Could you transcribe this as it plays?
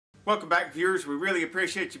Welcome back, viewers. We really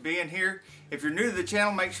appreciate you being here. If you're new to the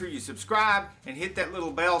channel, make sure you subscribe and hit that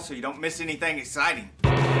little bell so you don't miss anything exciting.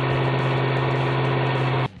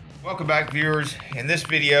 Welcome back, viewers. In this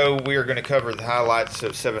video, we are going to cover the highlights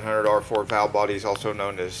of 700 R4 valve bodies, also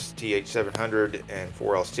known as TH700 and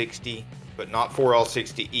 4L60, but not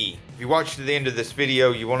 4L60-E. If you watch to the end of this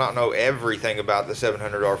video, you will not know everything about the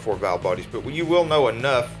 700 R4 valve bodies, but you will know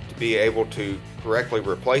enough to be able to correctly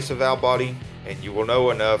replace a valve body, and you will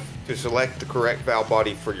know enough to select the correct valve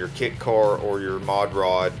body for your kit car or your mod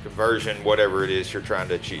rod conversion, whatever it is you're trying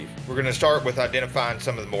to achieve. We're going to start with identifying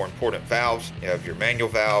some of the more important valves. You have your manual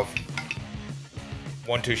valve,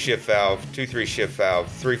 1-2 shift valve, 2-3 shift valve,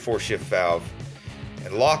 3-4 shift valve,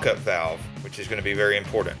 and lockup valve, which is going to be very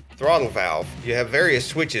important. Throttle valve, you have various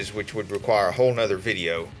switches which would require a whole nother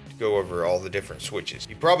video to go over all the different switches.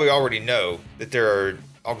 You probably already know that there are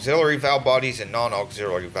auxiliary valve bodies and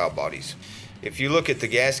non-auxiliary valve bodies. If you look at the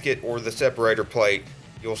gasket or the separator plate,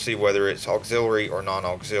 you'll see whether it's auxiliary or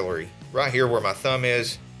non-auxiliary. Right here where my thumb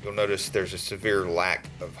is, you'll notice there's a severe lack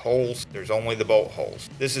of holes. There's only the bolt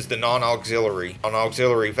holes. This is the non-auxiliary.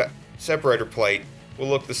 Non-auxiliary separator plate will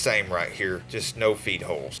look the same right here, just no feed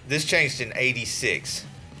holes. This changed in '86.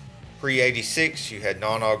 Pre-'86, you had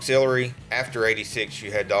non-auxiliary. After '86,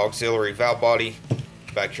 you had the auxiliary valve body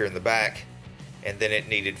back here in the back, and then it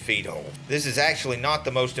needed feed holes. This is actually not the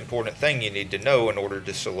most important thing you need to know in order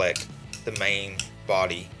to select the main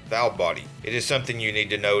body valve body. It is something you need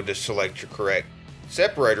to know to select your correct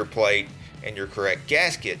separator plate and your correct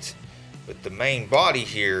gaskets. But the main body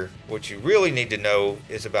here, what you really need to know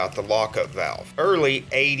is about the lockup valve. Early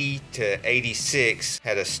 '80 to '86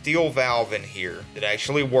 had a steel valve in here that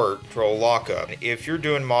actually worked for a lockup. If you're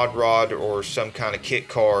doing mod rod or some kind of kit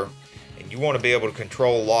car, you want to be able to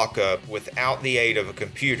control lockup without the aid of a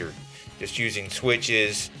computer, just using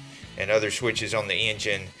switches and other switches on the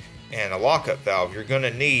engine and a lockup valve, you're going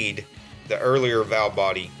to need the earlier valve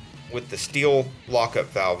body with the steel lockup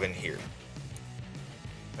valve in here.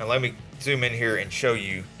 Now let me zoom in here and show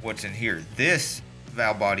you what's in here. This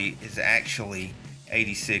valve body is actually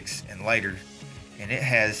 '86 and later, and it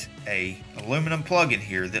has a aluminum plug in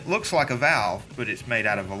here that looks like a valve, but it's made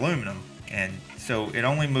out of aluminum, and so it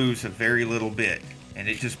only moves a very little bit, and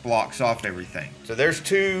it just blocks off everything. So there's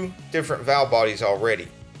two different valve bodies already.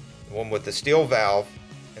 The one with the steel valve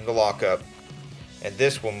and the lockup, and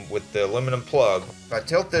this one with the aluminum plug. If I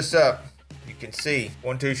tilt this up, you can see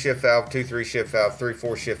 1-2 shift valve, 2-3 shift valve,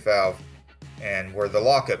 3-4 shift valve, and where the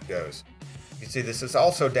lockup goes. You can see this is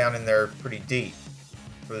also down in there pretty deep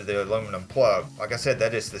for the aluminum plug. Like I said,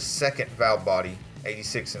 that is the second valve body,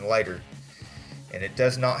 '86 and later. And it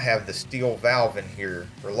does not have the steel valve in here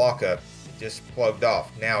for lockup. It just plugged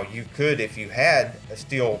off. Now you could, if you had a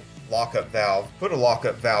steel lockup valve, put a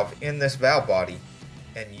lockup valve in this valve body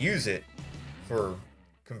and use it for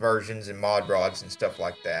conversions and mod rods and stuff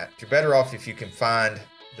like that. You're better off if you can find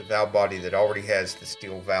the valve body that already has the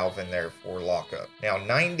steel valve in there for lockup. Now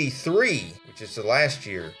 '93, which is the last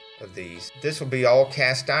year of these, this will be all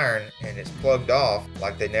cast iron and it's plugged off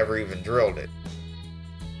like they never even drilled it.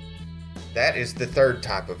 That is the third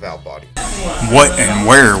type of valve body. What and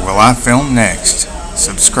where will I film next?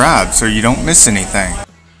 Subscribe so you don't miss anything.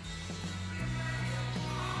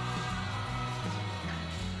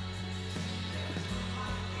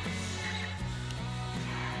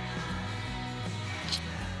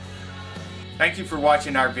 Thank you for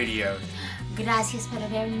watching our videos. Gracias por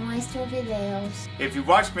ver nuestros videos. If you've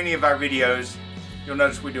watched many of our videos, you'll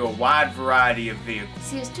notice we do a wide variety of vehicles.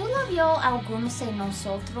 Si usted lo vio algunos de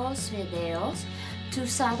nosotros videos, tú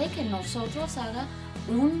sabes que nosotros haga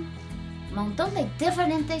un montón de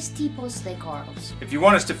diferentes tipos de carros. If you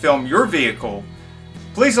want us to film your vehicle,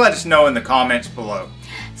 please let us know in the comments below.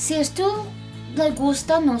 Si usted le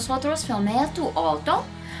gusta nosotros filmar tu auto,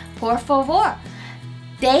 por favor,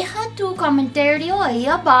 deja tu comentario ahí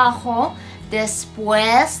abajo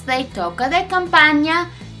después de toque de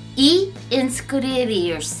campaña y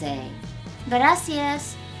inscribirse.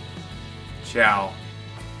 Gracias. Ciao.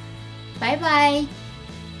 Bye bye.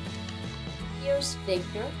 Here's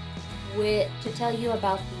Victor to tell you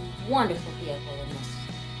about the wonderful vehicle in this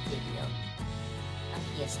video.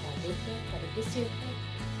 Aquí está Victor para decirte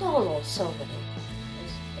todo sobre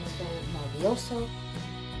este maravilloso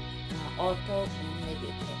auto en el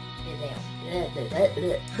video.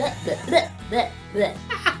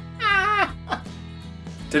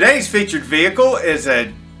 Today's featured vehicle is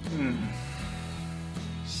a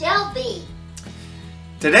Shelby.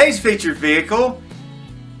 Today's featured vehicle.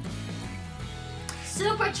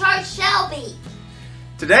 Supercharged Shelby.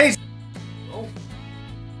 Today's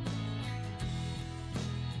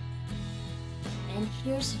and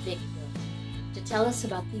here's Victor to tell us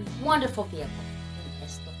about the wonderful vehicle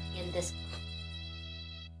in this.